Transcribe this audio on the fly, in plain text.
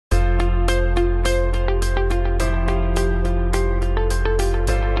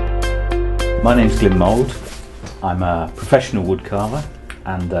My name's Glyn Mould. I'm a professional woodcarver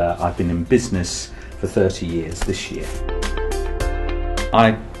and I've been in business for 30 years this year.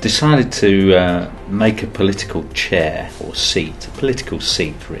 I decided to make a political chair or seat, a political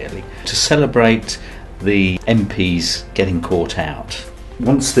seat really, to celebrate the MPs getting caught out.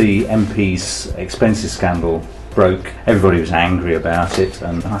 Once the MP's expenses scandal broke, everybody was angry about it,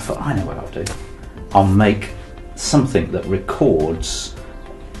 and I thought, I know what I'll do. I'll make something that records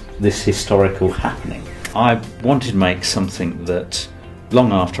this historical happening. I wanted to make something that,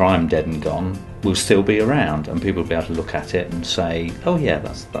 long after I'm dead and gone, will still be around, and people will be able to look at it and say, oh yeah,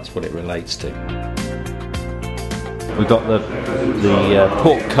 that's what it relates to. We've got the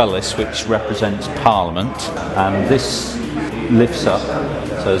portcullis, which represents Parliament, and this lifts up,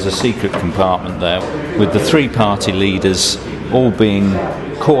 so there's a secret compartment there, with the three-party leaders all being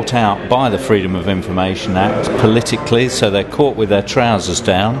caught out by the Freedom of Information Act politically, so they're caught with their trousers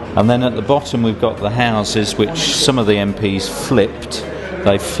down. And then at the bottom we've got the houses, which some of the MPs flipped.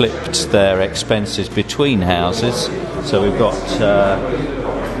 They flipped their expenses between houses, so we've got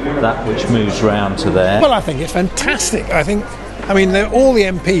that which moves round to there. Well, I think it's fantastic. I mean, all the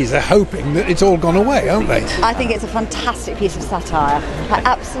MPs are hoping that it's all gone away, aren't they? I think it's a fantastic piece of satire. I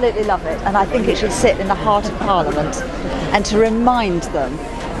absolutely love it, and I think it should sit in the heart of Parliament and to remind them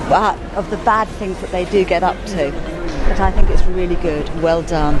of the bad things that they do get up to. But I think it's really good. Well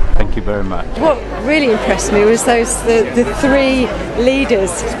done. Thank you very much. What really impressed me was the three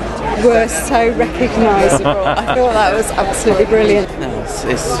leaders were so recognisable. I thought that was absolutely brilliant. No,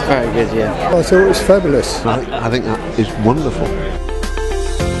 it's very good, yeah. I thought it was fabulous. I think that is wonderful.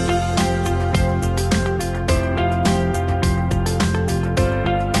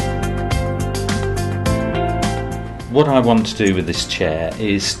 What I want to do with this chair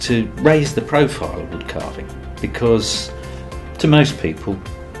is to raise the profile of woodcarving, because to most people,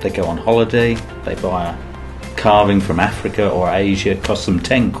 they go on holiday, they buy a carving from Africa or Asia, it costs them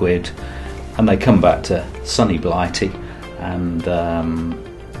 10 quid, and they come back to sunny Blighty and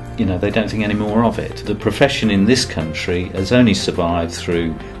they don't think any more of it. The profession in this country has only survived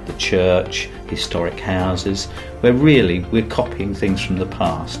through the church, historic houses, where really we're copying things from the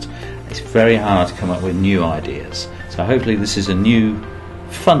past. It's very hard to come up with new ideas. So hopefully this is a new,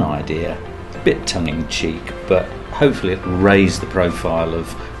 fun idea, a bit tongue-in-cheek, but hopefully it will raise the profile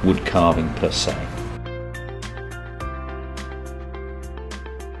of wood carving per se.